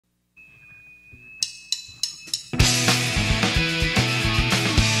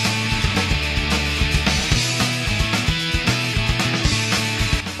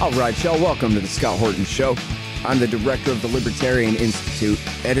All right, y'all, welcome to the Scott Horton Show. I'm the director of the Libertarian Institute,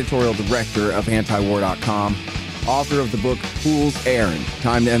 editorial director of antiwar.com, author of the book Fool's Errand,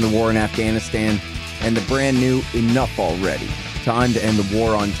 Time to End the War in Afghanistan, and the brand new Enough Already, Time to End the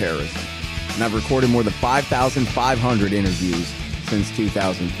War on Terrorism. And I've recorded more than 5,500 interviews since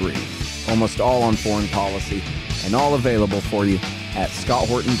 2003, almost all on foreign policy, and all available for you at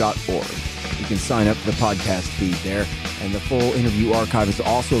scotthorton.org. You can sign up for the podcast feed there, and the full interview archive is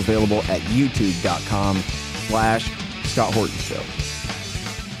also available at youtube.com/Scott Horton Show.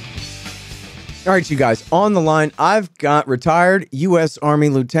 All right, you guys, on the line, I've got retired U.S. Army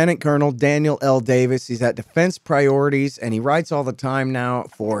Lieutenant Colonel Daniel L. Davis. He's at Defense Priorities, and he writes all the time now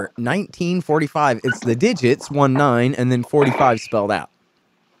for 1945. It's the digits, 19, and then 45 spelled out.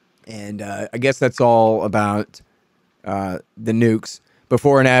 And I guess that's all about the nukes,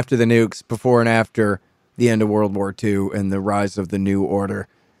 before and after the nukes, before and after the end of World War II and the rise of the New Order.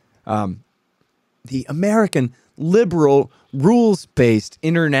 The American liberal, rules-based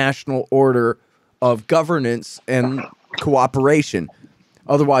international order of governance and cooperation,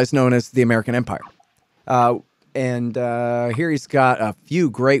 otherwise known as the American Empire. And here he's got a few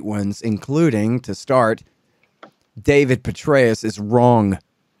great ones, including, to start, David Petraeus is wrong.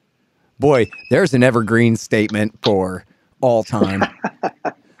 Boy, there's an evergreen statement for all time.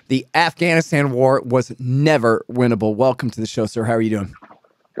 The Afghanistan war was never winnable. Welcome to the show, sir. How are you doing?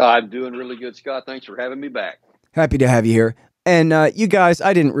 I'm doing really good, Scott. Thanks for having me back. Happy to have you here. And you guys,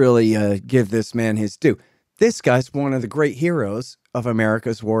 I didn't really give this man his due. This guy's one of the great heroes of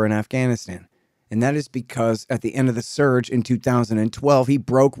America's war in Afghanistan. And that is because at the end of the surge in 2012, he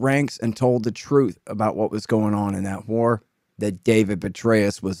broke ranks and told the truth about what was going on in that war, that David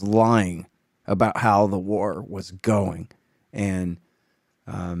Petraeus was lying about how the war was going. And,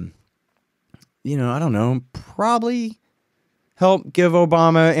 I don't know, probably helped give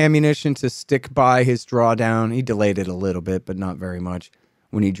Obama ammunition to stick by his drawdown. He delayed it a little bit, but not very much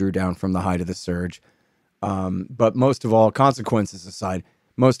when he drew down from the height of the surge. But most of all, consequences aside,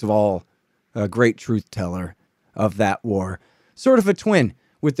 most of all, a great truth teller of that war. Sort of a twin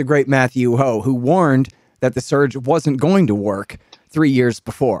with the great Matthew Ho, who warned that the surge wasn't going to work 3 years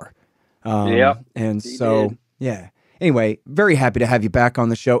before. And so, yeah. Anyway, very happy to have you back on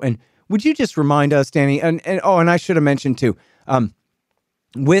the show. And would you just remind us, Danny, and I should have mentioned too,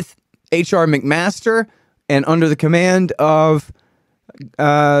 with H.R. McMaster and under the command of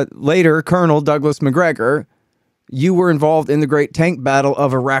later Colonel Douglas Macgregor, you were involved in the great tank battle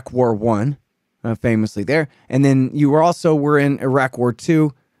of Iraq War I, famously there. And then you were in Iraq War II,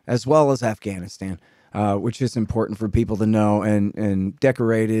 as well as Afghanistan, which is important for people to know, and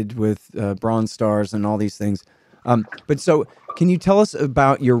decorated with Bronze Stars and all these things. But so, can you tell us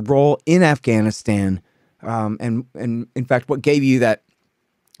about your role in Afghanistan, and in fact, what gave you that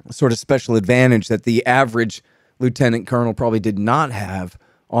sort of special advantage that the average lieutenant colonel probably did not have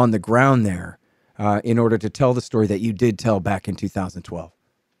on the ground there, in order to tell the story that you did tell back in 2012?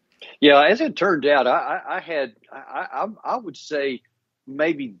 Yeah, as it turned out, I would say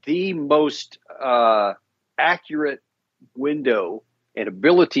maybe the most accurate window and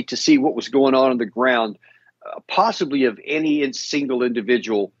ability to see what was going on the ground, possibly of any single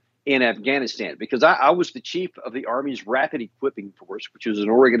individual in Afghanistan, because I was the chief of the Army's Rapid Equipping Force, which was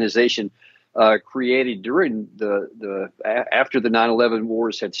an organization created during after the 9/11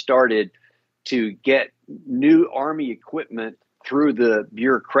 wars had started to get new Army equipment through the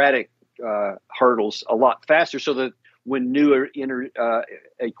bureaucratic hurdles a lot faster, so that when new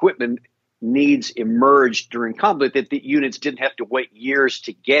equipment needs emerged during conflict, that the units didn't have to wait years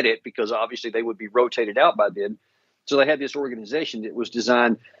to get it, because obviously they would be rotated out by then. So they had this organization that was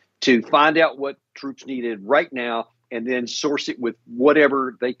designed to find out what troops needed right now and then source it with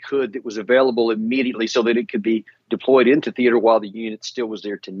whatever they could that was available immediately, so that it could be deployed into theater while the unit still was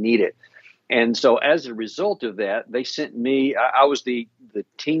there to need it. And so as a result of that, they sent me, I was the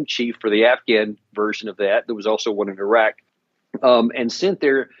team chief for the Afghan version of that. There was also one in Iraq. And sent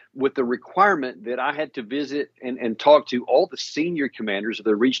there with the requirement that I had to visit and talk to all the senior commanders of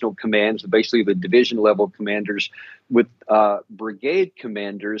the regional commands, basically the division level commanders, with brigade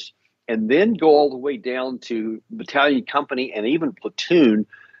commanders, and then go all the way down to battalion, company, and even platoon,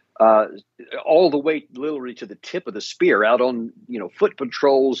 all the way literally to the tip of the spear, out on foot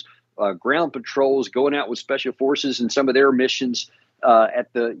patrols, ground patrols, going out with special forces and some of their missions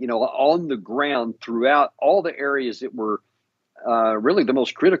at the on the ground throughout all the areas that were really the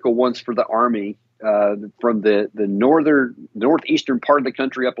most critical ones for the Army, from the northeastern part of the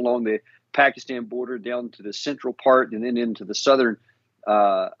country up along the Pakistan border down to the central part, and then into the southern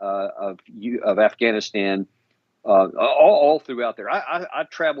of Afghanistan, all throughout there. I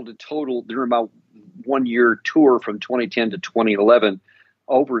traveled a total during my 1 year tour from 2010 to 2011,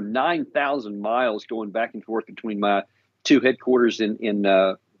 over 9,000 miles going back and forth between my two headquarters in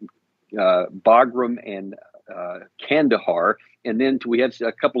Bagram and Kandahar. And then we had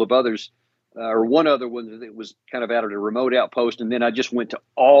a couple of others, or one other one that was kind of out at a remote outpost. And then I just went to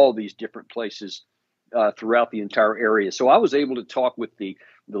all these different places throughout the entire area. So I was able to talk with the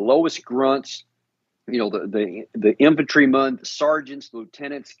lowest grunts, the infantrymen, the sergeants,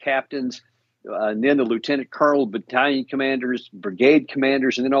 lieutenants, captains, and then the lieutenant colonel, battalion commanders, brigade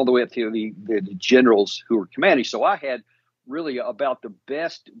commanders, and then all the way up to the generals who were commanding. So I had really about the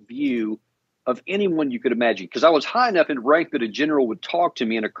best view of anyone you could imagine, because I was high enough in rank that a general would talk to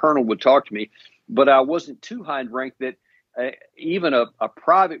me and a colonel would talk to me, but I wasn't too high in rank that even a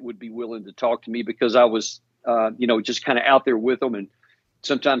private would be willing to talk to me, because I was, just kind of out there with them, and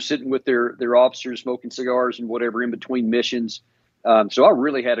sometimes sitting with their officers, smoking cigars and whatever in between missions. So I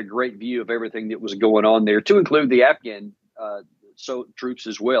really had a great view of everything that was going on there, to include the Afghan troops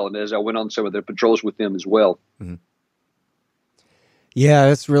as well. And as I went on some of the patrols with them as well. Mm-hmm. Yeah,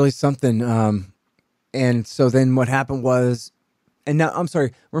 that's really something. And so then what happened was, and now I'm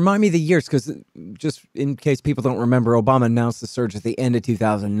sorry, remind me the years, because just in case people don't remember, Obama announced the surge at the end of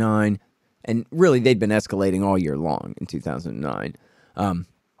 2009, and really they'd been escalating all year long in 2009.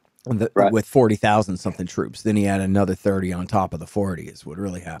 Right. With 40,000 something troops. Then he had another 30 on top of the 40 is what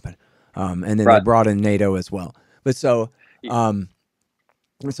really happened. And then Right. they brought in NATO as well. But so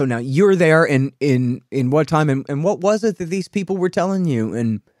now you're there in what time, and what was it that these people were telling you?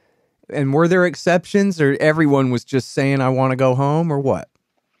 And were there exceptions, or everyone was just saying, I want to go home, or what?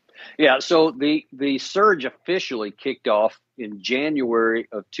 Yeah. So the surge officially kicked off in January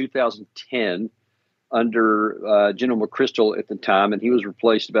of 2010 under General McChrystal at the time, and he was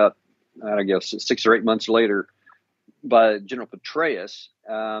replaced about, I guess, 6 or 8 months later by General Petraeus.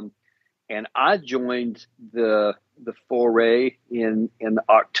 And I joined the foray in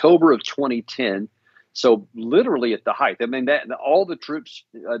October of 2010. So literally at the height. I mean, that all the troops,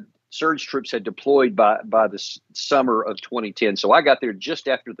 surge troops, had deployed by the summer of 2010. So I got there just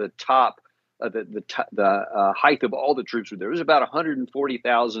after the top, the height of all the troops were there. There was about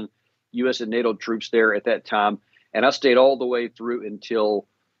 140,000 U.S. and NATO troops there at that time, and I stayed all the way through until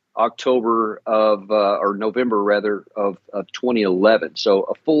October or November rather of 2011. So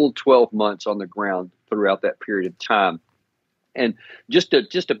a full 12 months on the ground throughout that period of time. And just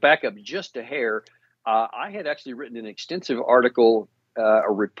to back up just a hair, I had actually written an extensive article,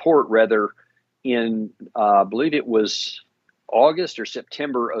 a report rather, in I believe it was August or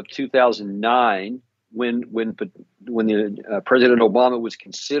September of 2009, when President Obama was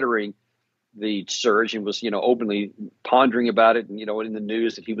considering the surge and was, openly pondering about it, and, in the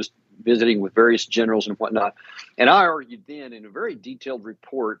news that he was visiting with various generals and whatnot. And I argued then in a very detailed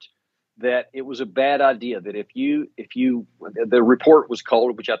report that it was a bad idea, that if you, the report was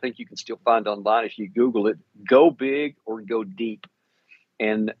called, which I think you can still find online if you Google it, Go Big or Go Deep.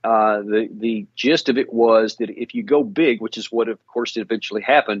 And the gist of it was that if you go big, which is what, of course, eventually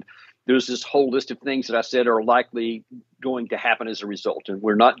happened, there's this whole list of things that I said are likely going to happen as a result. And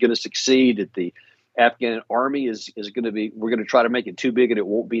we're not going to succeed. That the Afghan army is going to be, we're going to try to make it too big and it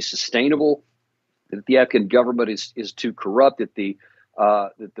won't be sustainable. That the Afghan government is too corrupt. That the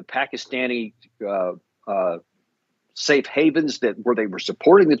Pakistani safe havens where they were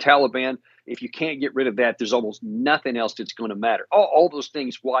supporting the Taliban, if you can't get rid of that, there's almost nothing else that's going to matter. All those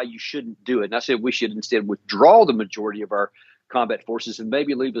things why you shouldn't do it. And I said we should instead withdraw the majority of our combat forces and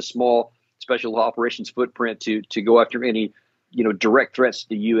maybe leave a small special operations footprint to go after any, direct threats to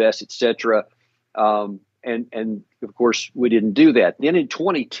the U.S., et cetera. And of course, we didn't do that. Then in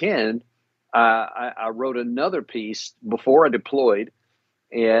 2010, I wrote another piece before I deployed.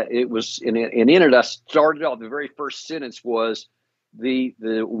 And it was in it, I started off, the very first sentence was, the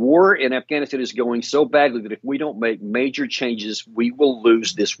war in Afghanistan is going so badly that if we don't make major changes, we will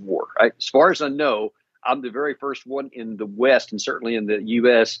lose this war. Right? As far as I know, I'm the very first one in the West, and certainly in the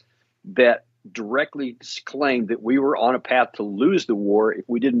U.S., that directly claimed that we were on a path to lose the war if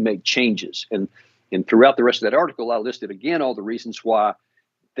we didn't make changes. And throughout the rest of that article, I listed again all the reasons why,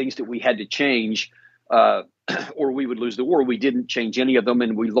 things that we had to change, or we would lose the war. We didn't change any of them,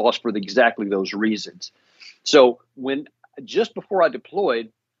 and we lost for exactly those reasons. So just before I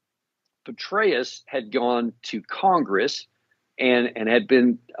deployed, Petraeus had gone to Congress and had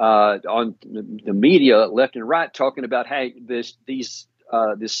been on the media left and right talking about, hey, this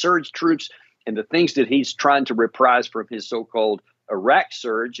surge troops and the things that he's trying to reprise from his so-called Iraq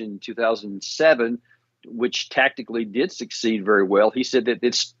surge in 2007 which tactically did succeed very well. He said that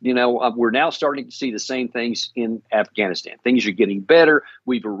it's, we're now starting to see the same things in Afghanistan. Things are getting better.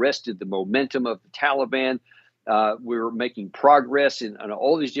 We've arrested the momentum of the Taliban. We're making progress in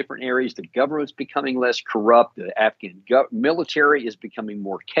all these different areas. The government's becoming less corrupt. The Afghan military is becoming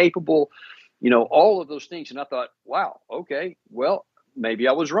more capable. All of those things. And I thought, wow, okay, well, maybe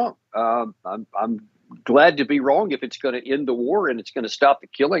I was wrong. I'm glad to be wrong. If it's going to end the war and it's going to stop the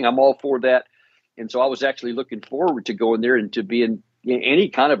killing, I'm all for that. And so I was actually looking forward to going there and to being any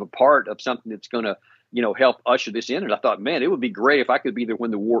kind of a part of something that's going to, help usher this in. And I thought, man, it would be great if I could be there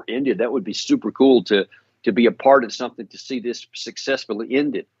when the war ended. That would be super cool to be a part of something, to see this successfully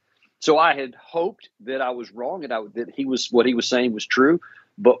ended. So I had hoped that I was wrong and that what he was saying was true.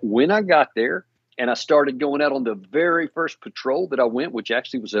 But when I got there and I started going out on the very first patrol that I went, which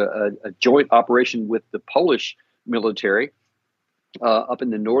actually was a joint operation with the Polish military, up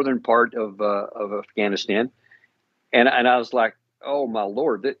in the northern part of Afghanistan. And I was like, oh, my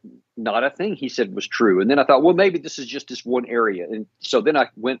Lord, that not a thing he said was true. And then I thought, well, maybe this is just this one area. And so then I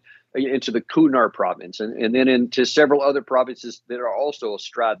went into the Kunar province and then into several other provinces that are also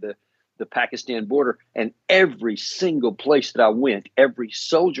astride the Pakistan border. And every single place that I went, every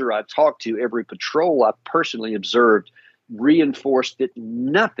soldier I talked to, every patrol I personally observed reinforced that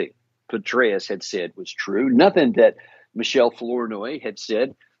nothing Petraeus had said was true, nothing that Michel Flournoy had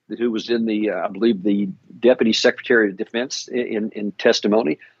said, who was in I believe, the Deputy Secretary of Defense in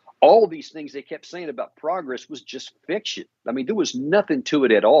testimony. All these things they kept saying about progress was just fiction. I mean, there was nothing to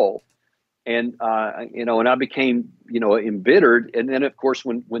it at all. And, and I became, embittered. And then, of course,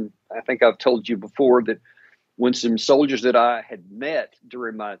 when I think I've told you before that when some soldiers that I had met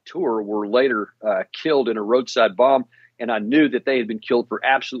during my tour were later killed in a roadside bomb, and I knew that they had been killed for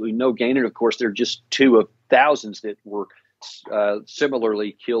absolutely no gain. And of course, they're just two of thousands that were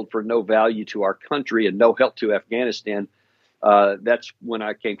similarly killed for no value to our country and no help to Afghanistan. That's when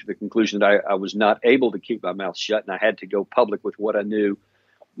I came to the conclusion that I was not able to keep my mouth shut, and I had to go public with what I knew,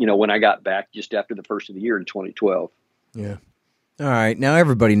 when I got back just after the first of the year in 2012. Yeah. All right. Now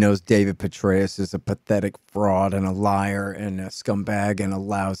everybody knows David Petraeus is a pathetic fraud and a liar and a scumbag and a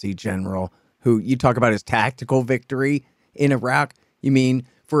lousy general who you talk about his tactical victory in Iraq. You mean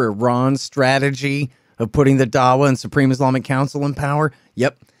for Iran's strategy of putting the Dawa and Supreme Islamic Council in power?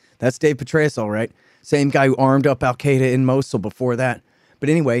 Yep. That's Dave Petraeus, all right. Same guy who armed up Al-Qaeda in Mosul before that. But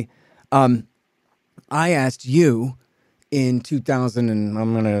anyway, I asked you in 2000 and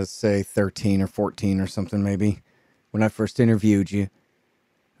I'm going to say 13 or 14 or something maybe, when I first interviewed you,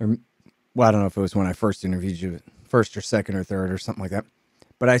 or, well, I don't know if it was when I first interviewed you, first or second or third or something like that.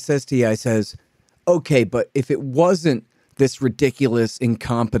 But I says to you, I says, okay, but if it wasn't this ridiculous,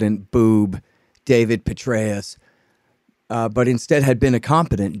 incompetent boob, David Petraeus, but instead had been a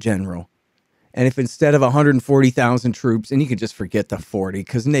competent general, and if instead of 140,000 troops, and you can just forget the 40,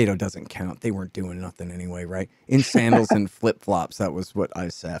 because NATO doesn't count. They weren't doing nothing anyway, right? In sandals and flip-flops, that was what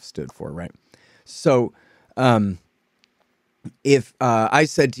ISAF stood for, right? So, if I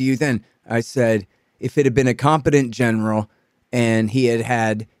said to you then, I said, if it had been a competent general and he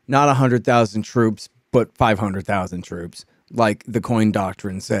had not 100,000 troops, but 500,000 troops, like the coin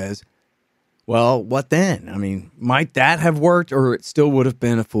doctrine says, well, what then? I mean, might that have worked, or it still would have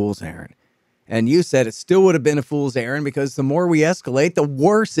been a fool's errand? And you said it still would have been a fool's errand because the more we escalate, the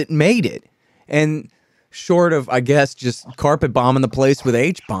worse it made it. And short of, I guess, just carpet bombing the place with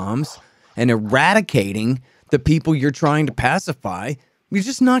H-bombs and eradicating the people you're trying to pacify, you're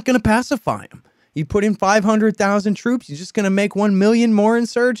just not going to pacify them. You put in 500,000 troops, you're just going to make 1 million more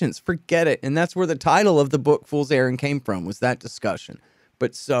insurgents. Forget it. And that's where the title of the book, Fool's Errand, came from, was that discussion.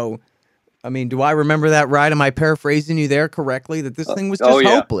 But so, I mean, do I remember that right? Am I paraphrasing you there correctly? That this thing was just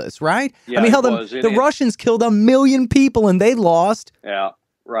hopeless, right? Yeah, I mean, hell, the Russians killed 1 million people and they lost. Yeah,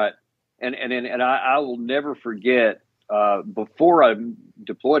 right. And I will never forget, before I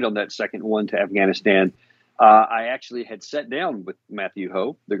deployed on that second one to Afghanistan, I actually had sat down with Matthew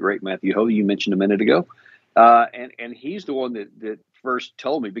Ho, the great Matthew Ho you mentioned a minute ago. And he's the one that first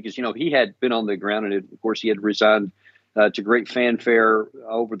told me, because, he had been on the ground and of course he had resigned to great fanfare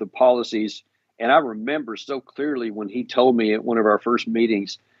over the policies. And I remember so clearly when he told me at one of our first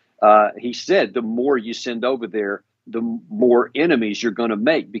meetings, he said, the more you send over there, the more enemies you're going to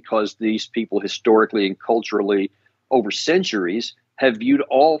make, because these people historically and culturally over centuries have viewed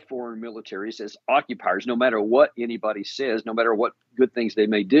all foreign militaries as occupiers, no matter what anybody says, no matter what good things they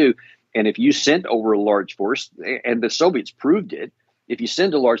may do. And if you send over a large force, and the Soviets proved it, if you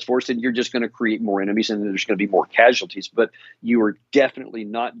send a large force, then you're just going to create more enemies and there's going to be more casualties. But you are definitely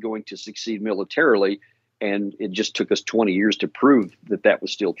not going to succeed militarily. And it just took us 20 years to prove that that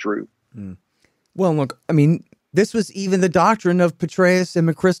was still true. Well, look, I mean, this was even the doctrine of Petraeus and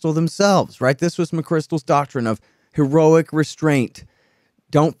McChrystal themselves, right? This was McChrystal's doctrine of heroic restraint.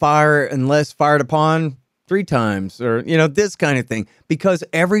 Don't fire unless fired upon 3 times, or, this kind of thing. Because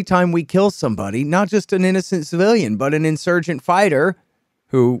every time we kill somebody, not just an innocent civilian, but an insurgent fighter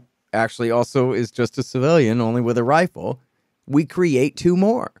who actually also is just a civilian, only with a rifle, we create 2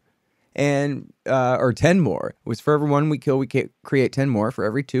 more. And or 10 more. It was for every 1 we kill, we create 10 more. For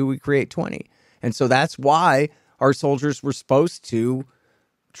every 2, we create 20. And so that's why our soldiers were supposed to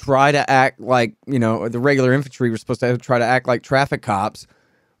try to act like, the regular infantry were supposed to try to act like traffic cops,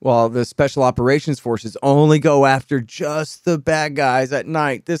 while the special operations forces only go after just the bad guys at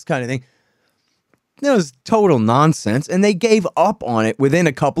night, this kind of thing. It was total nonsense. And they gave up on it within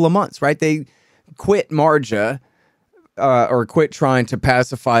a couple of months, right? They quit Marja, or quit trying to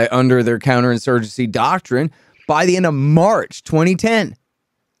pacify under their counterinsurgency doctrine by the end of March 2010.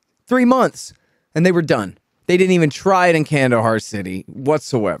 3 months, and they were done. They didn't even try it in Kandahar City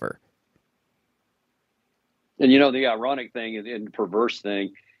whatsoever. And the ironic thing and perverse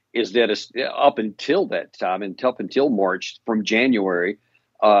thing is that it's up until that time, and up until March, from January,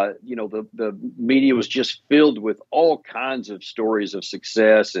 the media was just filled with all kinds of stories of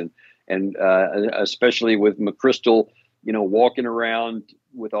success, and especially with McChrystal, walking around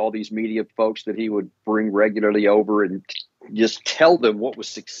with all these media folks that he would bring regularly over and just tell them what was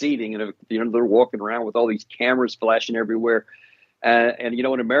succeeding. And they're walking around with all these cameras flashing everywhere. And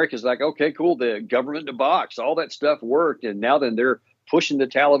in America's like, okay, cool. The government in a box, all that stuff worked. And now then they're pushing the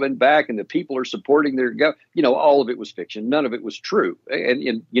Taliban back, and the people are supporting their all of it was fiction. None of it was true.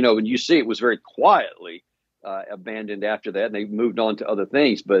 And you see it was very quietly abandoned after that, and they moved on to other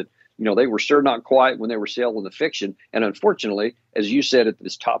things. But they were sure not quiet when they were selling the fiction. And unfortunately, as you said at the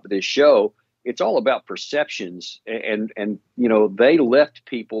top of this show, it's all about perceptions. And they left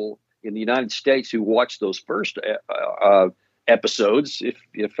people in the United States who watched those first episodes,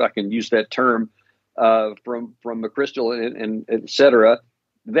 if I can use that term, from McChrystal and et cetera,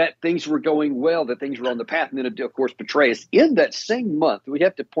 that things were going well, that things were on the path. And then, of course, Petraeus, in that same month, we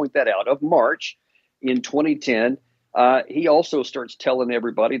have to point that out, of March in 2010, he also starts telling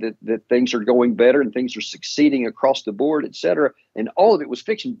everybody that things are going better and things are succeeding across the board, et cetera. And all of it was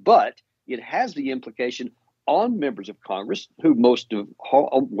fiction, but it has the implication on members of Congress who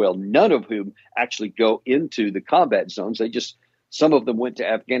none of whom actually go into the combat zones. Some of them went to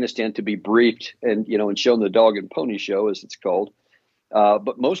Afghanistan to be briefed and shown the dog and pony show, as it's called.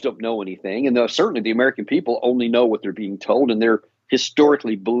 But most don't know anything. And certainly the American people only know what they're being told, and they're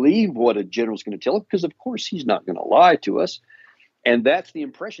historically believe what a general's going to tell them, because of course he's not going to lie to us. And that's the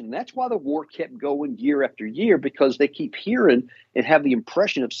impression. That's why the war kept going year after year, because they keep hearing and have the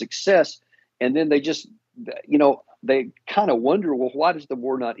impression of success. And then they just, they kind of wonder, well, why does the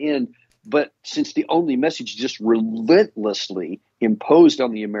war not end? But since the only message just relentlessly imposed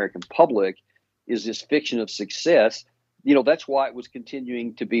on the American public is this fiction of success, that's why it was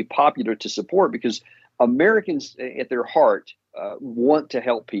continuing to be popular to support, because Americans at their heart want to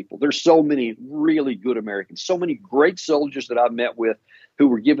help people. There's so many really good Americans, so many great soldiers that I've met with who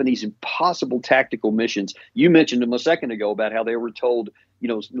were given these impossible tactical missions. You mentioned them a second ago about how they were told,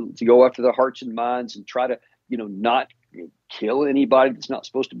 to go after the hearts and minds and try to, not kill anybody that's not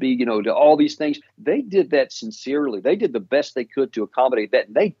supposed to be, to all these things. They did that sincerely. They did the best they could to accommodate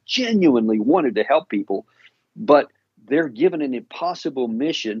that. They genuinely wanted to help people, but they're given an impossible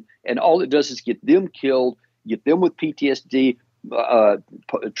mission, and all it does is get them killed, get them with PTSD,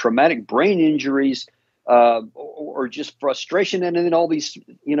 traumatic brain injuries, or just frustration, and then all these,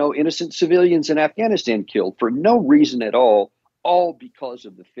 innocent civilians in Afghanistan killed for no reason at all because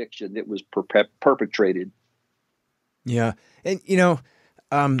of the fiction that was perpetrated. Yeah. And,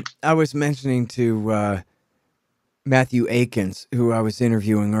 I was mentioning to Matthew Akins, who I was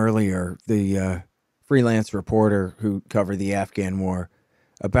interviewing earlier, the freelance reporter who covered the Afghan war,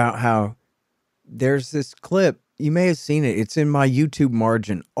 about how there's this clip. You may have seen it. It's in my YouTube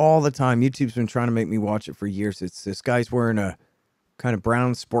margin all the time. YouTube's been trying to make me watch it for years. It's this guy's wearing a kind of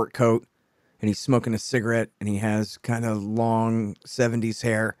brown sport coat, and he's smoking a cigarette, and he has kind of long 70s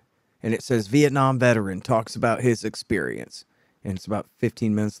hair. And it says Vietnam veteran talks about his experience. And it's about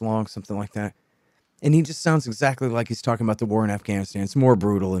 15 minutes long, something like that. And he just sounds exactly like he's talking about the war in Afghanistan. It's more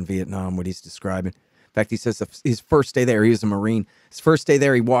brutal in Vietnam, what he's describing. In fact, he says his first day there, he was a Marine. His first day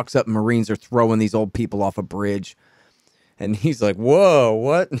there, he walks up and Marines are throwing these old people off a bridge. And he's like, whoa,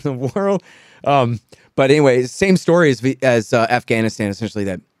 what in the world? But anyway, same story as Afghanistan, essentially,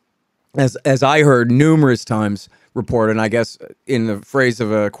 that as I heard numerous times reported, and I guess in the phrase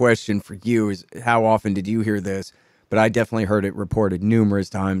of a question for you is, how often did you hear this? But I definitely heard it reported numerous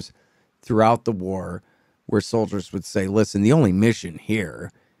times throughout the war where soldiers would say, listen, the only mission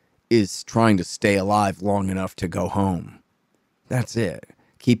here is trying to stay alive long enough to go home. That's it.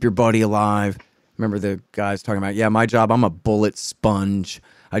 Keep your buddy alive. Remember the guys talking about, yeah, my job, I'm a bullet sponge.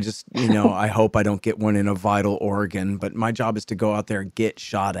 I just, I hope I don't get one in a vital organ, but my job is to go out there and get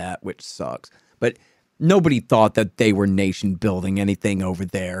shot at, which sucks. But nobody thought that they were nation building anything over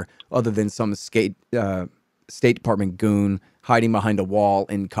there other than some State Department goon hiding behind a wall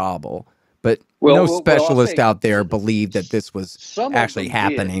in Kabul. But no I'll specialist say out there believed that this was some of actually them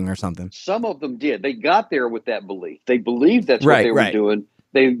did. happening or something. Some of them did. They got there with that belief. They believed that's what they were Right. doing.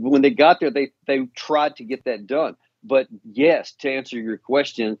 When they got there, they tried to get that done. But yes, to answer your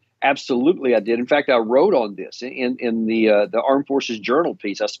question, absolutely, I did. In fact, I wrote on this in the Armed Forces Journal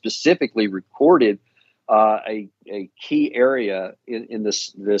piece. I specifically recorded a key area in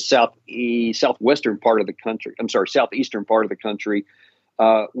the southwestern part of the country. I'm sorry, southeastern part of the country,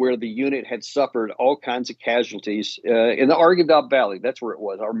 where the unit had suffered all kinds of casualties in the Arghandab Valley. That's where it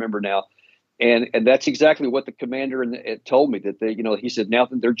was. I remember now. And that's exactly what the commander told me, that he said, now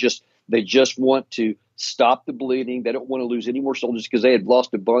they just want to stop the bleeding. They don't want to lose any more soldiers because they had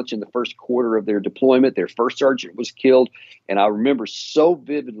lost a bunch in the first quarter of their deployment. Their first sergeant was killed. And I remember so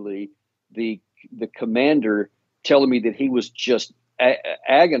vividly the commander telling me that he was just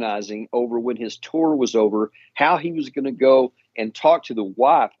agonizing over, when his tour was over, how he was going to go and talk to the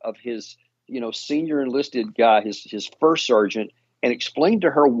wife of his, senior enlisted guy, his first sergeant, and explain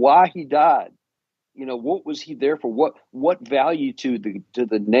to her why he died. What was he there for? What value to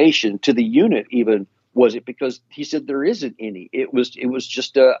the nation, to the unit even was it? Because he said there isn't any. It was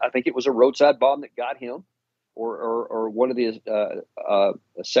just I think it was a roadside bomb that got him, or one of the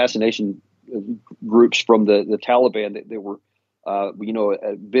assassination groups from the Taliban that were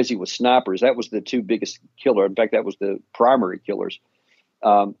busy with snipers. That was the two biggest killer. In fact, that was the primary killers.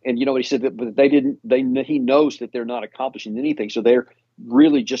 And he said that they didn't. He knows that they're not accomplishing anything, so they're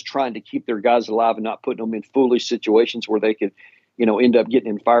really just trying to keep their guys alive and not putting them in foolish situations where they could, end up getting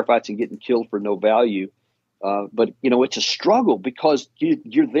in firefights and getting killed for no value. But it's a struggle because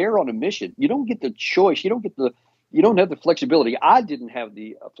you're there on a mission. You don't get the choice. You don't have the flexibility. I didn't have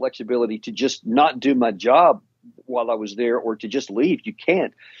the flexibility to just not do my job while I was there, or to just leave. You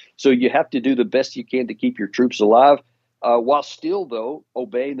can't. So you have to do the best you can to keep your troops alive. While still, though,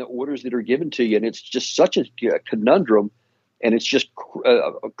 obeying the orders that are given to you. And it's just such a conundrum, and it's just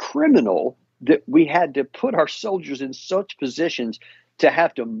a criminal that we had to put our soldiers in such positions to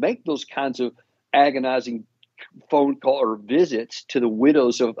have to make those kinds of agonizing phone call or visits to the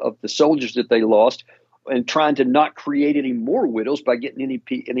widows of the soldiers that they lost, and trying to not create any more widows by getting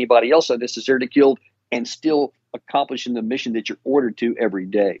anybody else unnecessarily killed, and still accomplishing the mission that you're ordered to every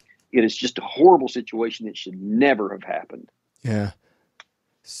day. It is just a horrible situation that should never have happened. Yeah.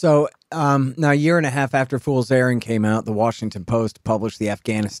 So now, a year and a half after Fool's Errand came out, the Washington Post published the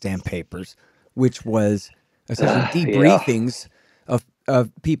Afghanistan Papers, which was essentially debriefings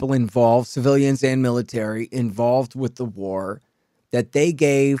of people involved, civilians and military, involved with the war, that they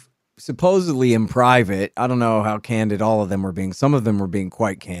gave supposedly in private. I don't know how candid all of them were being. Some of them were being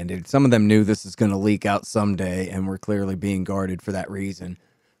quite candid. Some of them knew this is going to leak out someday and were clearly being guarded for that reason.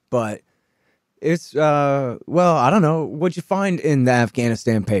 But it's, I don't know. What'd you find in the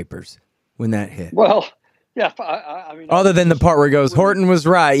Afghanistan Papers when that hit? Well, yeah, I mean, other than the part where it goes, Horton was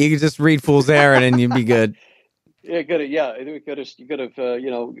right. You could just read Fool's Errand and you'd be good. You could have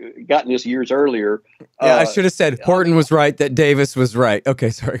gotten this years earlier. Yeah, I should have said Horton was right, that Davis was right.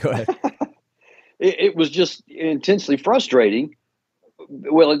 Okay, sorry, go ahead. It was just intensely frustrating.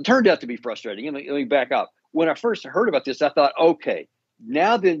 Well, it turned out to be frustrating. Let me back up. When I first heard about this, I thought, okay,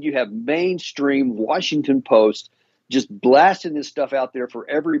 now then you have mainstream Washington Post just blasting this stuff out there for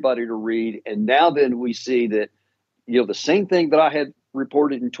everybody to read. And now then we see that, the same thing that I had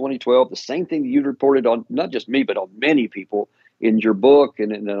reported in 2012, the same thing that you reported on, not just me, but on many people in your book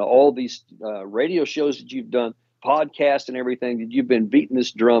and in all these radio shows that you've done, podcasts and everything, that you've been beating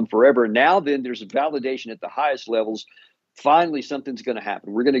this drum forever. Now then there's validation at the highest levels. Finally, something's going to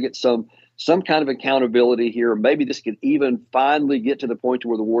happen. We're going to get some kind of accountability here. Maybe this could even finally get to the point to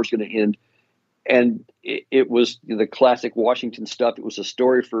where the war's going to end. And it was the classic Washington stuff. It was a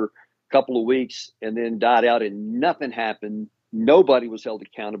story for a couple of weeks and then died out, and nothing happened. Nobody was held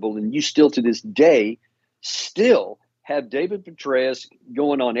accountable. And you still, to this day, still have David Petraeus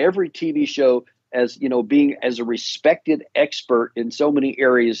going on every TV show as, being as a respected expert in so many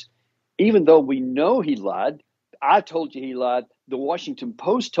areas, even though we know he lied. I told you he lied. The Washington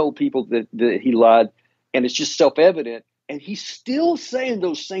Post told people that he lied, and it's just self-evident. And he's still saying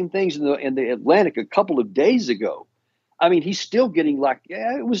those same things in the Atlantic a couple of days ago. I mean, he's still getting like,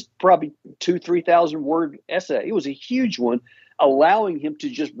 yeah, it was probably 3,000 word essay. It was a huge one, allowing him to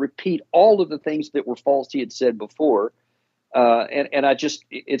just repeat all of the things that were false he had said before. And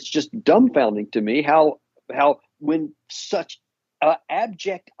it's just dumbfounding to me how when such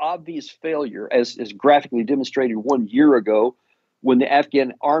abject, obvious failure, as graphically demonstrated 1 year ago, when the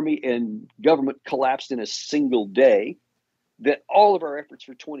Afghan army and government collapsed in a single day, that all of our efforts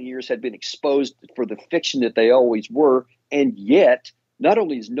for 20 years had been exposed for the fiction that they always were. And yet, not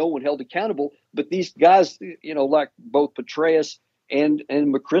only is no one held accountable, but these guys, like both Petraeus and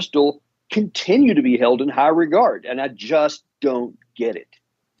McChrystal, continue to be held in high regard. And I just don't get it.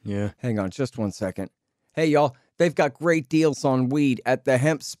 Yeah. Hang on just 1 second. Hey, y'all, they've got great deals on weed at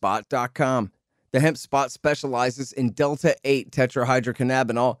thehempspot.com. The Hemp Spot specializes in Delta 8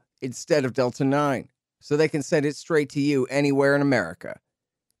 tetrahydrocannabinol instead of Delta 9, so they can send it straight to you anywhere in America.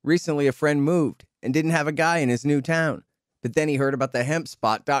 Recently, a friend moved and didn't have a guy in his new town, but then he heard about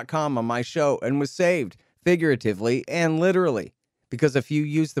thehempspot.com on my show and was saved, figuratively and literally, because if you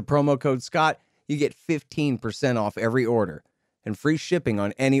use the promo code Scott, you get 15% off every order and free shipping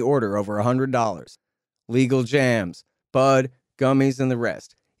on any order over $100. Legal jams, bud, gummies, and the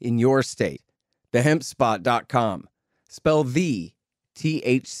rest in your state. Thehempspot.com. Spell the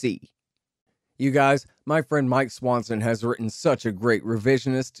THC. You guys, my friend Mike Swanson has written such a great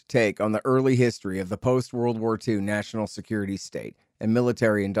revisionist take on the early history of the post-World War II national security state and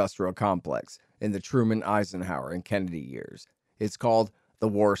military-industrial complex in the Truman, Eisenhower, and Kennedy years. It's called The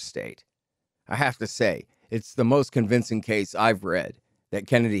War State. I have to say, it's the most convincing case I've read that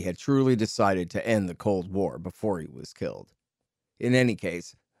Kennedy had truly decided to end the Cold War before he was killed. In any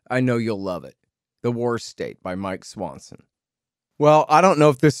case, I know you'll love it. The War State by Mike Swanson. Well, I don't know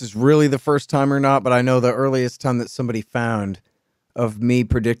if this is really the first time or not, but I know the earliest time that somebody found of me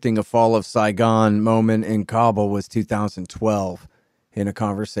predicting a fall of Saigon moment in Kabul was 2012 in a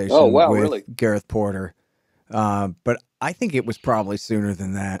conversation with really? Gareth Porter. But I think it was probably sooner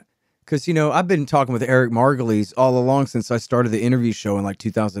than that. Because, I've been talking with Eric Margulies all along since I started the interview show in like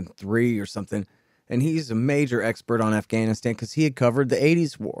 2003 or something. And he's a major expert on Afghanistan because he had covered the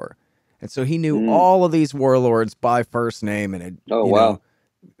 80s war. And so he knew all of these warlords by first name and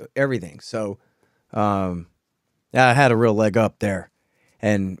everything. So I had a real leg up there.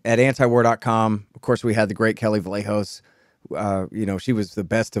 And at antiwar.com, of course, we had the great Kelly Vallejos. She was the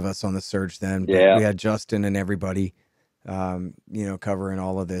best of us on the surge then. But we had Justin and everybody, covering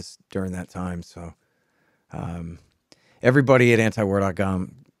all of this during that time. So everybody at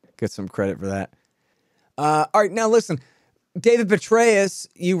antiwar.com gets some credit for that. All right, now listen. David Petraeus,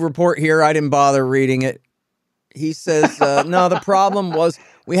 you report here, I didn't bother reading it. He says, no, the problem was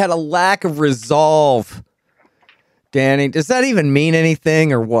we had a lack of resolve. Danny, does that even mean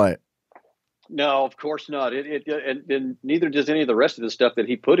anything or what? No, of course not. And neither does any of the rest of the stuff that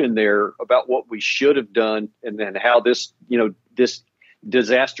he put in there about what we should have done and then how this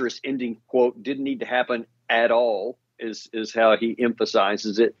disastrous ending, quote, didn't need to happen at all is how he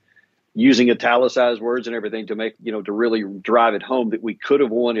emphasizes it. Using italicized words and everything to make, to really drive it home that we could have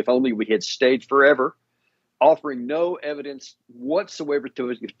won if only we had stayed forever, offering no evidence whatsoever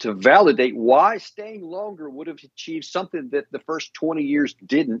to validate why staying longer would have achieved something that the first 20 years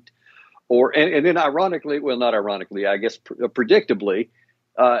didn't. And then ironically, well, not ironically, I guess predictably,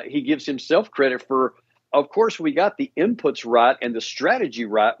 he gives himself credit for, of course, we got the inputs right and the strategy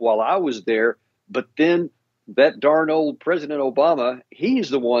right while I was there, but then that darn old President Obama, he's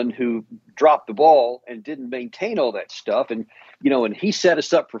the one who dropped the ball and didn't maintain all that stuff. And, and he set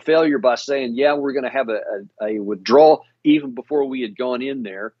us up for failure by saying, yeah, we're going to have a withdrawal even before we had gone in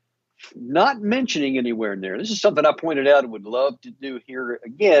there, not mentioning anywhere in there. This is something I pointed out and would love to do here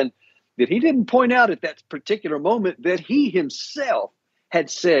again, that he didn't point out at that particular moment that he himself had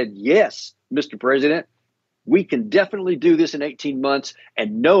said, yes, Mr. President, we can definitely do this in 18 months.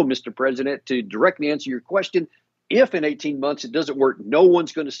 And no, Mr. President, to directly answer your question, if in 18 months it doesn't work, no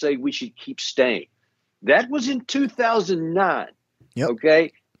one's going to say we should keep staying. That was in 2009. Yep.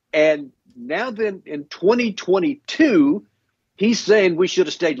 Okay. And now then in 2022, he's saying we should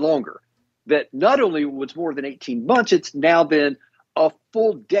have stayed longer. That not only was more than 18 months, it's now been a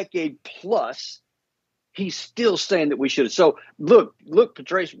full decade plus. He's still saying that we should have. So look,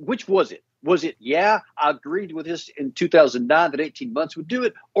 Petraeus, which was it? Was it, yeah, I agreed with this in 2009 that 18 months would do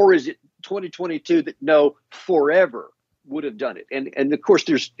it? Or is it 2022 that no, forever would have done it? And of course,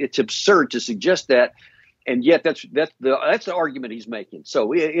 it's absurd to suggest that. And yet that's the argument he's making.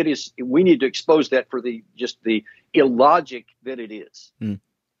 So it is. We need to expose that for the illogic that it is.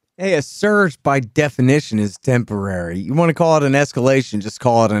 Hey, a surge by definition is temporary. You want to call it an escalation, just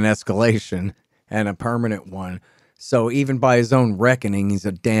call it an escalation and a permanent one. So even by his own reckoning, he's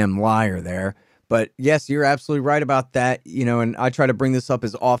a damn liar there. But yes, you're absolutely right about that. And I try to bring this up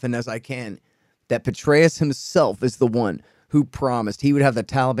as often as I can, that Petraeus himself is the one who promised he would have the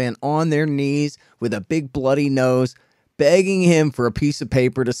Taliban on their knees with a big bloody nose, begging him for a piece of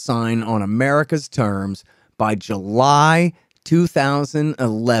paper to sign on America's terms by July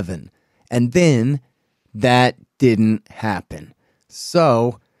 2011. And then that didn't happen.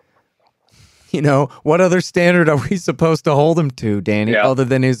 So, what other standard are we supposed to hold him to, Danny, Yeah. other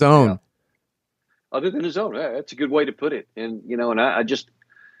than his own? Yeah. Other than his own. That's a good way to put it. And, I just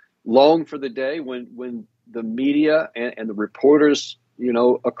long for the day when the media and the reporters,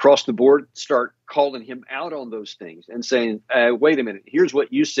 across the board start calling him out on those things and saying, wait a minute, here's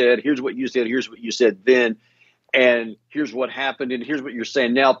what you said, here's what you said, here's what you said then, and here's what happened, and here's what you're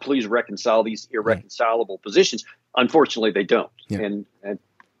saying now. Please reconcile these irreconcilable positions. Unfortunately, they don't. Yeah.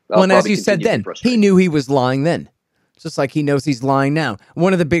 And as you said then, he knew he was lying then. Just like he knows he's lying now.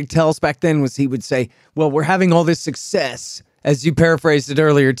 One of the big tells back then was he would say, well, we're having all this success, as you paraphrased it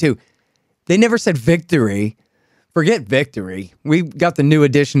earlier too. They never said victory. Forget victory. We got the new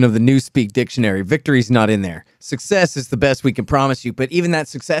edition of the Newspeak Dictionary. Victory's not in there. Success is the best we can promise you. But even that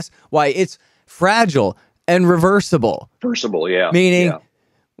success, why, it's fragile and reversible. Reversible, yeah. Meaning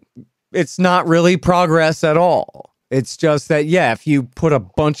it's not really progress at all. It's just that, if you put a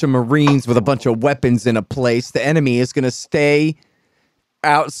bunch of Marines with a bunch of weapons in a place, the enemy is going to stay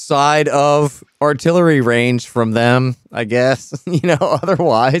outside of artillery range from them, I guess.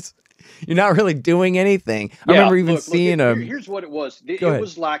 Otherwise, you're not really doing anything. I remember even seeing here's what it was. It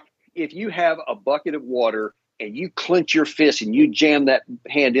was like if you have a bucket of water and you clench your fist and you jam that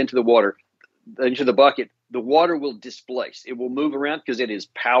hand into the water, into the bucket, the water will displace. It will move around because it is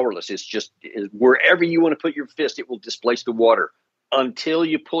powerless. It's just wherever you want to put your fist, it will displace the water until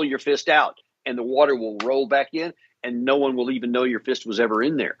you pull your fist out, and the water will roll back in, and no one will even know your fist was ever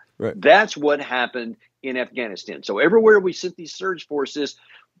in there. Right. That's what happened in Afghanistan. So everywhere we sent these surge forces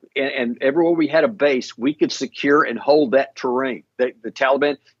and everywhere we had a base, we could secure and hold that terrain. The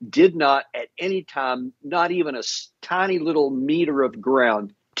Taliban did not at any time, not even a tiny little meter of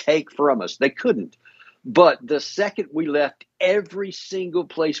ground, take from us. They couldn't. But the second we left every single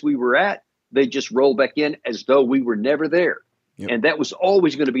place we were at, they just rolled back in as though we were never there. Yep. And that was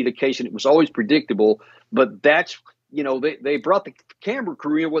always going to be the case, and it was always predictable. But that's, they brought the camera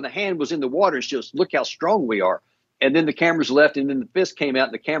crew in when the hand was in the water. It's just, look how strong we are. And then the cameras left, and then the fist came out,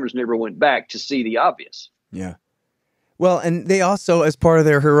 and the cameras never went back to see the obvious. Yeah. Well, and they also, as part of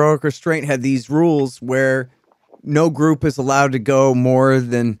their heroic restraint, had these rules where no group is allowed to go more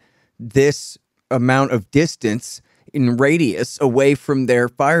than this amount of distance in radius away from their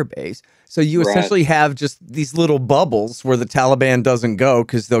fire base. So you essentially have just these little bubbles where the Taliban doesn't go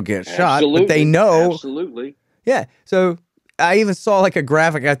because they'll get shot, but they know. Absolutely. Yeah. So I even saw like a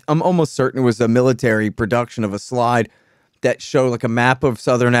graphic. I'm almost certain it was a military production of a slide that showed like a map of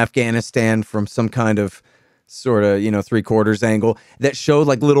southern Afghanistan from some kind of sort of, 3/4 angle that showed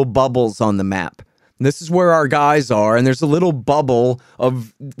like little bubbles on the map. This is where our guys are, and there's a little bubble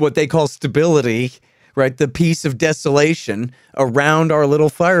of what they call stability, right? The peace of desolation around our little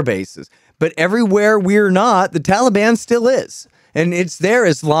fire bases. But everywhere we're not, the Taliban still is. And it's their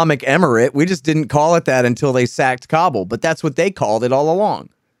Islamic Emirate. We just didn't call it that until they sacked Kabul, but that's what they called it all along.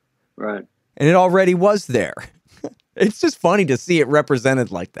 Right. And it already was there. It's just funny to see it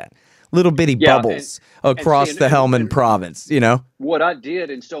represented like that. Little bitty bubbles across the Helmand province, What I did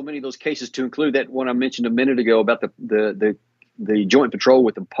in so many of those cases, to include that one I mentioned a minute ago about the joint patrol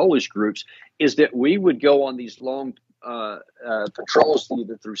with the Polish groups, is that we would go on these long patrols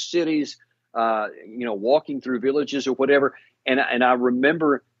either through cities, walking through villages or whatever. And I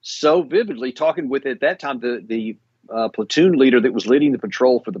remember so vividly talking with, at that time, the platoon leader that was leading the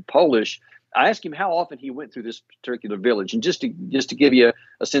patrol for the Polish. I asked him how often he went through this particular village, and just to give you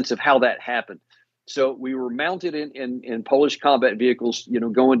a sense of how that happened. So we were mounted in Polish combat vehicles,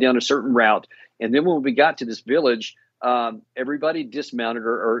 going down a certain route. And then when we got to this village, everybody dismounted,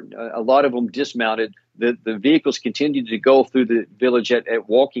 or a lot of them dismounted. The vehicles continued to go through the village at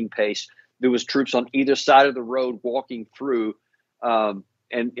walking pace. There was troops on either side of the road walking through. And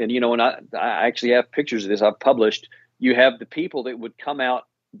I actually have pictures of this I've published. You have the people that would come out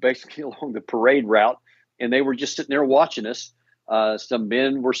basically along the parade route, and they were just sitting there watching us. Some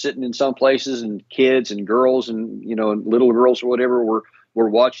men were sitting in some places, and kids and girls and little girls or whatever were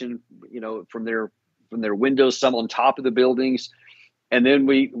watching from their windows, some on top of the buildings. And then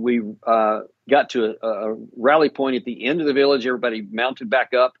we got to a rally point at the end of the village. Everybody mounted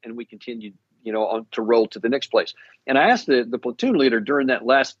back up, and we continued on to roll to the next place. And I asked the platoon leader during that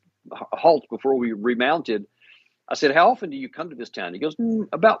last halt before we remounted, I said, how often do you come to this town? He goes,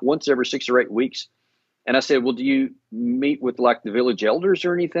 about once every 6 or 8 weeks. And I said, well, do you meet with like the village elders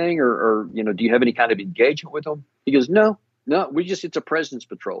or anything? Or do you have any kind of engagement with them? He goes, no, it's a presence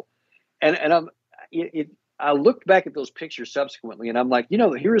patrol. And I looked back at those pictures subsequently, and I'm like,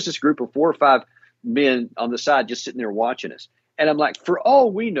 here is this group of 4 or 5 men on the side just sitting there watching us. And I'm like, for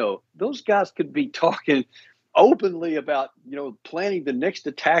all we know, those guys could be talking openly about, planning the next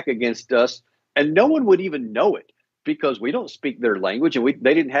attack against us, and no one would even know it because we don't speak their language, and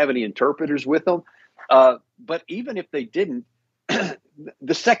they didn't have any interpreters with them. But even if they didn't,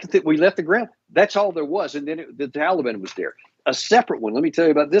 the second that we left the ground, that's all there was. And then the Taliban was there. A separate one. Let me tell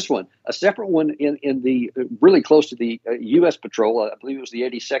you about this one. A separate one in the really close to the U.S. patrol. I believe it was the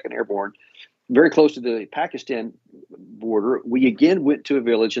 82nd Airborne, very close to the Pakistan border. We again went to a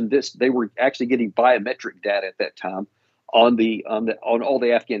village, and they were actually getting biometric data at that time on all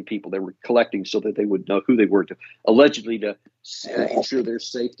the Afghan people they were collecting, so that they would know who they were to allegedly to ensure their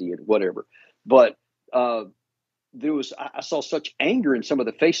safety and whatever. But I saw such anger in some of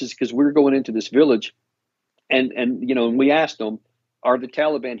the faces because we were going into this village, and we asked them, are the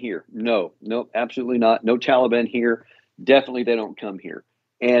Taliban here? No, absolutely not. No Taliban here. Definitely they don't come here.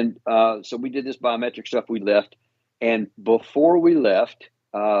 And so we did this biometric stuff. We left, and before we left,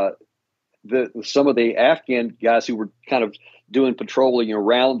 some of the Afghan guys who were kind of doing patrolling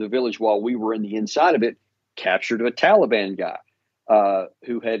around the village while we were in the inside of it captured a Taliban guy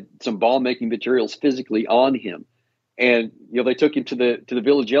who had some bomb making materials physically on him. And they took him to the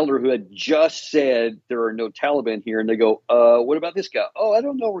village elder who had just said there are no Taliban here, and they go, "What about this guy? Oh, I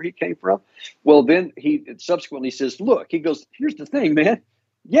don't know where he came from." Well, then he subsequently says, "Look," he goes, "Here's the thing, man.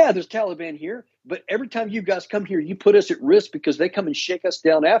 Yeah, there's Taliban here, but every time you guys come here, you put us at risk because they come and shake us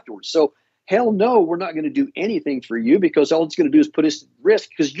down afterwards. So hell no, we're not going to do anything for you because all it's going to do is put us at risk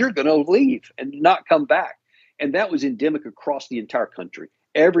because you're going to leave and not come back." And that was endemic across the entire country.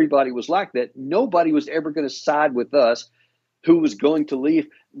 Everybody was like that. Nobody was ever going to side with us who was going to leave.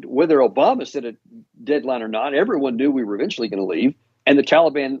 Whether Obama set a deadline or not, everyone knew we were eventually going to leave. And the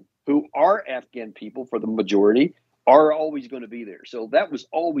Taliban, who are Afghan people for the majority, are always going to be there. So that was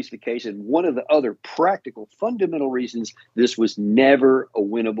always the case. And one of the other practical, fundamental reasons this was never a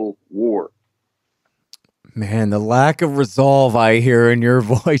winnable war. Man, the lack of resolve I hear in your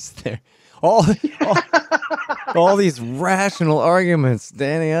voice there. All these rational arguments,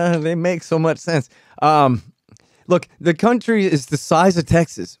 Danny, they make so much sense. Look, the country is the size of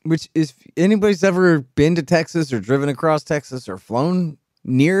Texas, which is, if anybody's ever been to Texas or driven across Texas or flown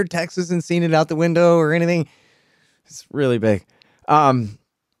near Texas and seen it out the window or anything, it's really big. And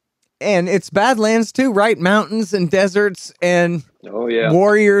it's Badlands too, right? Mountains and deserts and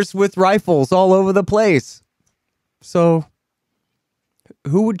warriors with rifles all over the place. So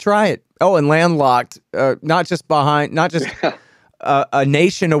who would try it? Oh, and landlocked, not just a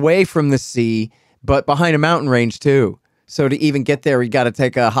nation away from the sea, but behind a mountain range too. So to even get there, you got to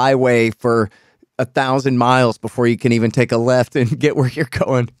take a highway for 1,000 miles before you can even take a left and get where you're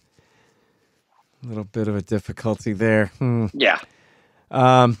going. A little bit of a difficulty there. Yeah.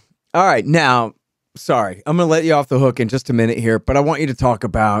 All right. Now, sorry, I'm going to let you off the hook in just a minute here, but I want you to talk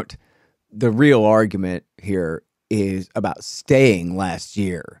about the real argument here is about staying last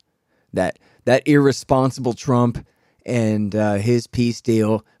year. That irresponsible Trump and his peace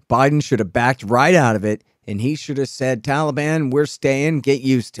deal, Biden should have backed right out of it, and he should have said, Taliban, we're staying, get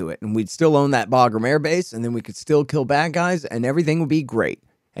used to it. And we'd still own that Bagram Air Base, and then we could still kill bad guys, and everything would be great.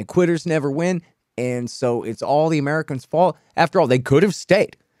 And quitters never win, and so it's all the Americans' fault. After all, they could have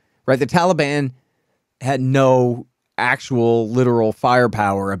stayed, right? The Taliban had no actual literal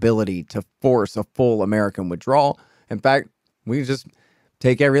firepower ability to force a full American withdrawal. In fact, we just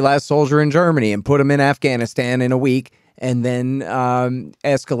take every last soldier in Germany and put them in Afghanistan in a week, and then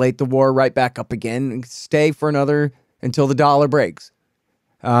escalate the war right back up again and stay for until the dollar breaks.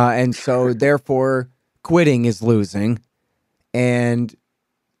 And so therefore quitting is losing. And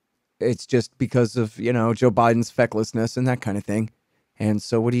it's just because of, Joe Biden's fecklessness and that kind of thing. And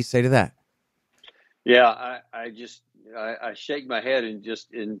so what do you say to that? Yeah, I shake my head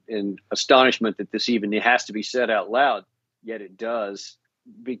in astonishment that this even has to be said out loud, yet it does,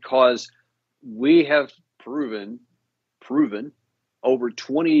 because we have proven over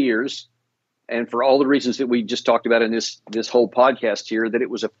 20 years, and for all the reasons that we just talked about in this whole podcast here, that it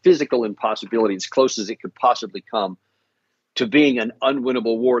was a physical impossibility, as close as it could possibly come to being an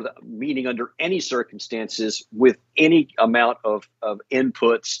unwinnable war, meaning under any circumstances, with any amount of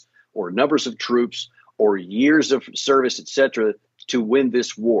inputs or numbers of troops or years of service, et cetera, to win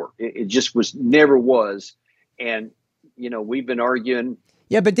this war. It just never was. And, we've been arguing.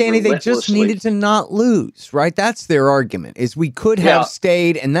 Yeah, but Danny, they just relentlessly. needed to not lose, right? That's their argument, is we could have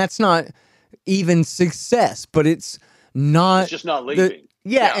stayed, and that's not even success, but it's not It's just not leaving.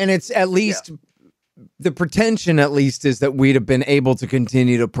 and it's at least the pretension, at least, is that we'd have been able to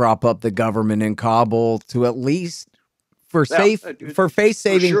continue to prop up the government in Kabul to at least for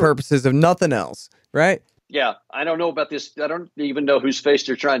face-saving sure. purposes, if nothing else, right? Yeah, I don't know about this. I don't even know whose face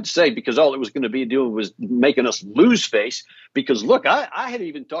they're trying to save, because all it was going to be doing was making us lose face. Because look, I had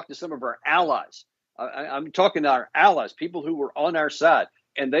even talked to some of our allies. I'm talking to our allies, people who were on our side,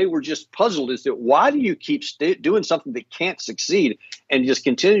 and they were just puzzled as to why do you keep doing something that can't succeed and just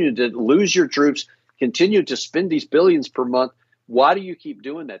continue to lose your troops, continue to spend these billions per month. Why do you keep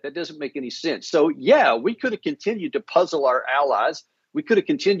doing that? That doesn't make any sense. So, yeah, we could have continued to puzzle our allies. We could have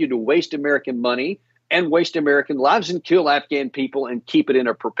continued to waste American money and waste American lives and kill Afghan people and keep it in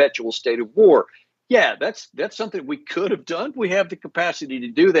a perpetual state of war. Yeah, that's something we could have done. We have the capacity to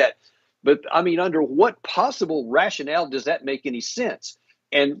do that. But I mean, under what possible rationale does that make any sense?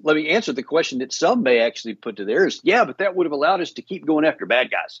 And let me answer the question that some may actually put to theirs. Yeah, but that would have allowed us to keep going after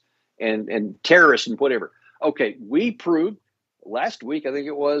bad guys and terrorists and whatever. Okay, we proved last week, I think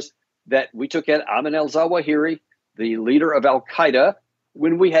it was, that we took out Ayman al-Zawahiri, the leader of al-Qaeda,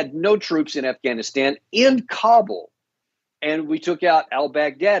 when we had no troops in Afghanistan, in Kabul. And we took out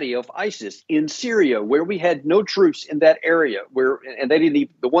al-Baghdadi of ISIS in Syria, where we had no troops in that area, and they didn't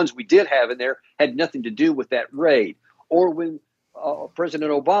even, the ones we did have in there had nothing to do with that raid. Or when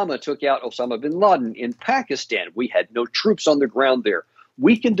President Obama took out Osama bin Laden in Pakistan, we had no troops on the ground there.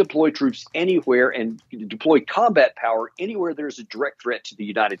 We can deploy troops anywhere and deploy combat power anywhere there's a direct threat to the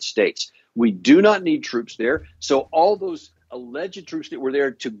United States. We do not need troops there. So all those alleged troops that were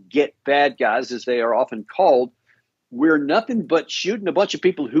there to get bad guys, as they are often called, we're nothing but shooting a bunch of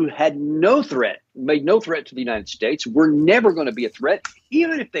people who had no threat, made no threat to the United States. We're never going to be a threat.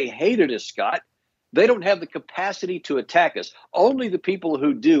 Even if they hated us, Scott, they don't have the capacity to attack us. Only the people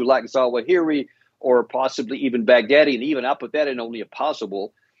who do, like Zawahiri or possibly even Baghdadi, and even I'll put that in only a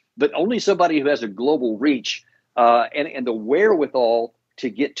possible, but only somebody who has a global reach and the wherewithal to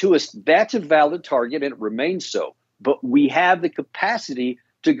get to us, that's a valid target, and it remains so. But we have the capacity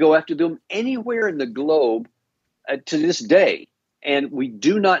to go after them anywhere in the globe to this day. And we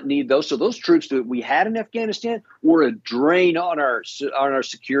do not need those. So those troops that we had in Afghanistan were a drain on our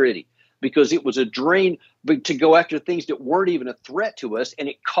security, because it was a drain to go after things that weren't even a threat to us. And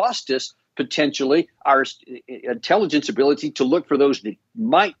it cost us potentially our intelligence ability to look for those that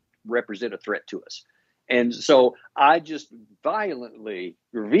might represent a threat to us. And so I just vehemently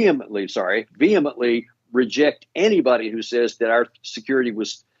reject anybody who says that our security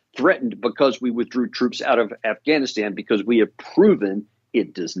was threatened because we withdrew troops out of Afghanistan, because we have proven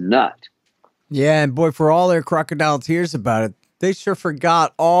it does not. Yeah, and boy, for all their crocodile tears about it, they sure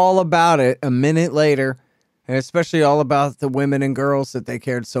forgot all about it a minute later, and especially all about the women and girls that they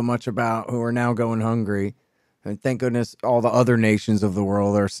cared so much about who are now going hungry. And thank goodness all the other nations of the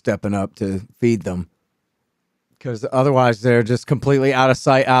world are stepping up to feed them, because otherwise they're just completely out of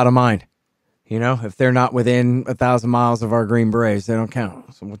sight, out of mind. You know, if they're not within 1,000 miles of our Green Berets, they don't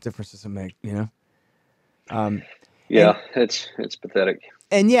count. So what difference does it make, you know? It's pathetic.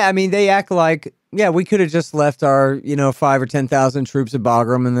 And yeah, I mean, they act like, yeah, we could have just left our, 5 or 10,000 troops at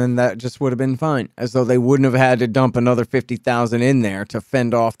Bagram, and then that just would have been fine. As though they wouldn't have had to dump another 50,000 in there to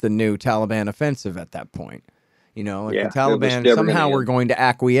fend off the new Taliban offensive at that point. The Taliban somehow were going to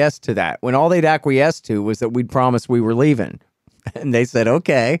acquiesce to that, when all they'd acquiesce to was that we'd promised we were leaving. And they said,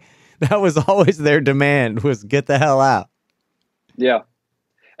 okay. That was always their demand, was get the hell out. Yeah.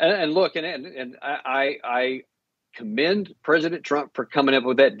 And look, and I commend President Trump for coming up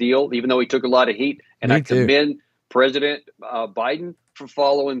with that deal, even though he took a lot of heat. And I commend President Biden for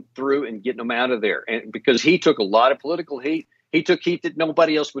following through and getting them out of there. And because he took a lot of political heat, he took heat that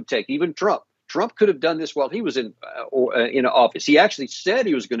nobody else would take, even Trump. Trump could have done this while he was in office. He actually said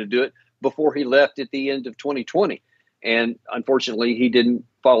he was going to do it before he left at the end of 2020. And unfortunately, he didn't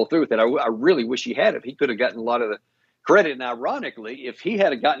follow through with it. I really wish he had. If he could have gotten a lot of the credit. And ironically, if he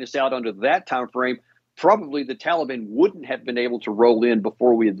had gotten us out under that time frame, probably the Taliban wouldn't have been able to roll in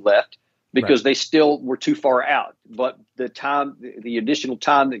before we had left, because they still were too far out. But the additional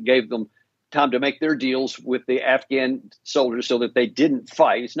time that gave them time to make their deals with the Afghan soldiers so that they didn't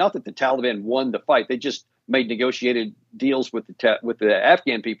fight. It's not that the Taliban won the fight. They just made negotiated deals with the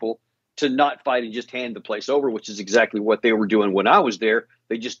Afghan people to not fight and just hand the place over, which is exactly what they were doing when I was there.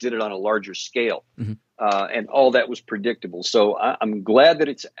 They just did it on a larger scale. Mm-hmm. And all that was predictable. So I'm glad that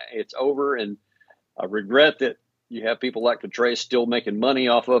it's over, and I regret that You have people like Petraeus still making money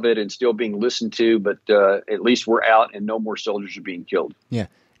off of it and still being listened to, but at least we're out and no more soldiers are being killed. Yeah.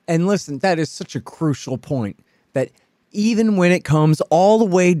 And listen, that is such a crucial point, that even when it comes all the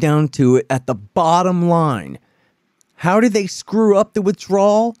way down to it at the bottom line, how did they screw up the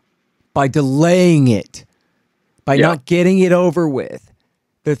withdrawal? By delaying it, by not getting it over with.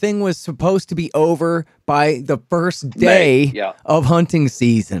 The thing was supposed to be over by the first day of hunting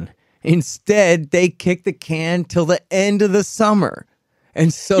season. Instead, they kicked the can till the end of the summer.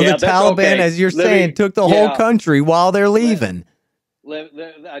 And so the Taliban, as you're saying, took the whole country while they're leaving.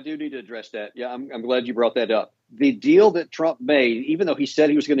 I do need to address that. Yeah, I'm glad you brought that up. The deal that Trump made, even though he said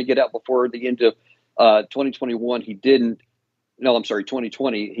he was going to get out before the end of 2021, he didn't. No, I'm sorry,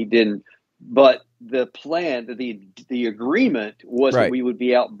 2020, he didn't. But the plan, the agreement was that we would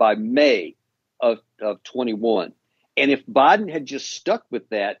be out by May of 21. And if Biden had just stuck with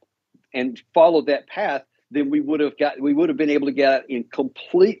that and followed that path, then we would have been able to get out in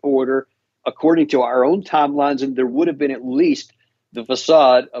complete order according to our own timelines, and there would have been at least the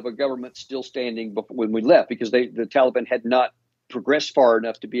facade of a government still standing when we left, because the Taliban had not progressed far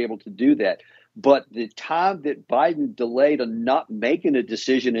enough to be able to do that. But the time that Biden delayed on not making a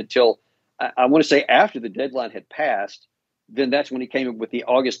decision until I want to say after the deadline had passed, then that's when he came up with the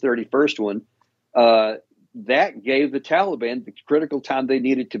August 31st one. That gave the Taliban the critical time they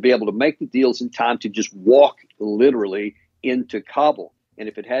needed to be able to make the deals in time to just walk literally into Kabul. And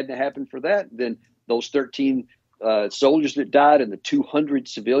if it hadn't happened for that, then those 13 soldiers that died and the 200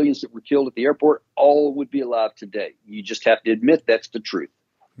 civilians that were killed at the airport all would be alive today. You just have to admit that's the truth.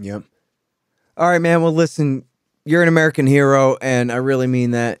 Yep. All right, man. Well, listen, you're an American hero, and I really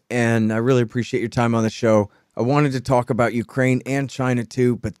mean that, and I really appreciate your time on the show. I wanted to talk about Ukraine and China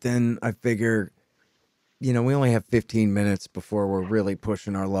too, but then I figure, we only have 15 minutes before we're really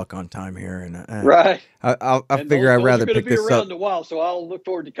pushing our luck on time here, and I figure I'd rather pick this up. Those are going to be around a while, so I'll look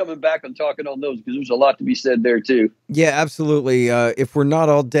forward to coming back and talking on those, because there's a lot to be said there too. Yeah, absolutely. If we're not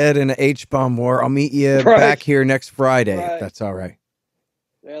all dead in an H-bomb war, I'll meet you back here next Friday, if that's all right.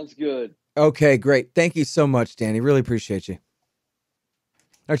 Sounds good. Okay, great. Thank you so much, Danny. Really appreciate you.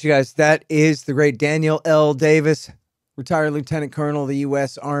 All right, you guys, that is the great Daniel L. Davis, retired Lieutenant Colonel of the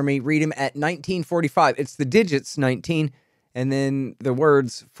U.S. Army. Read him at 1945. It's the digits 19 and then the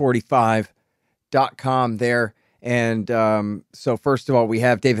words 45.com there. And so first of all, we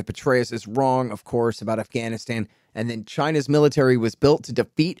have David Petraeus is wrong, of course, about Afghanistan. And then China's military was built to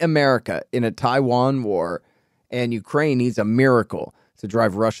defeat America in a Taiwan war. And Ukraine needs a miracle to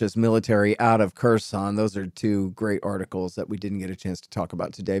drive Russia's military out of Kherson. Those are two great articles that we didn't get a chance to talk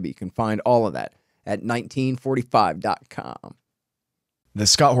about today, but you can find all of that at 1945.com. The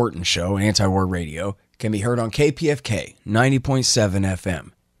Scott Horton Show, Anti-War Radio, can be heard on KPFK 90.7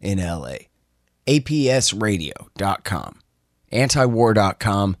 FM in LA, APSradio.com,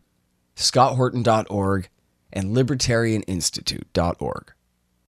 antiwar.com, scotthorton.org, and libertarianinstitute.org.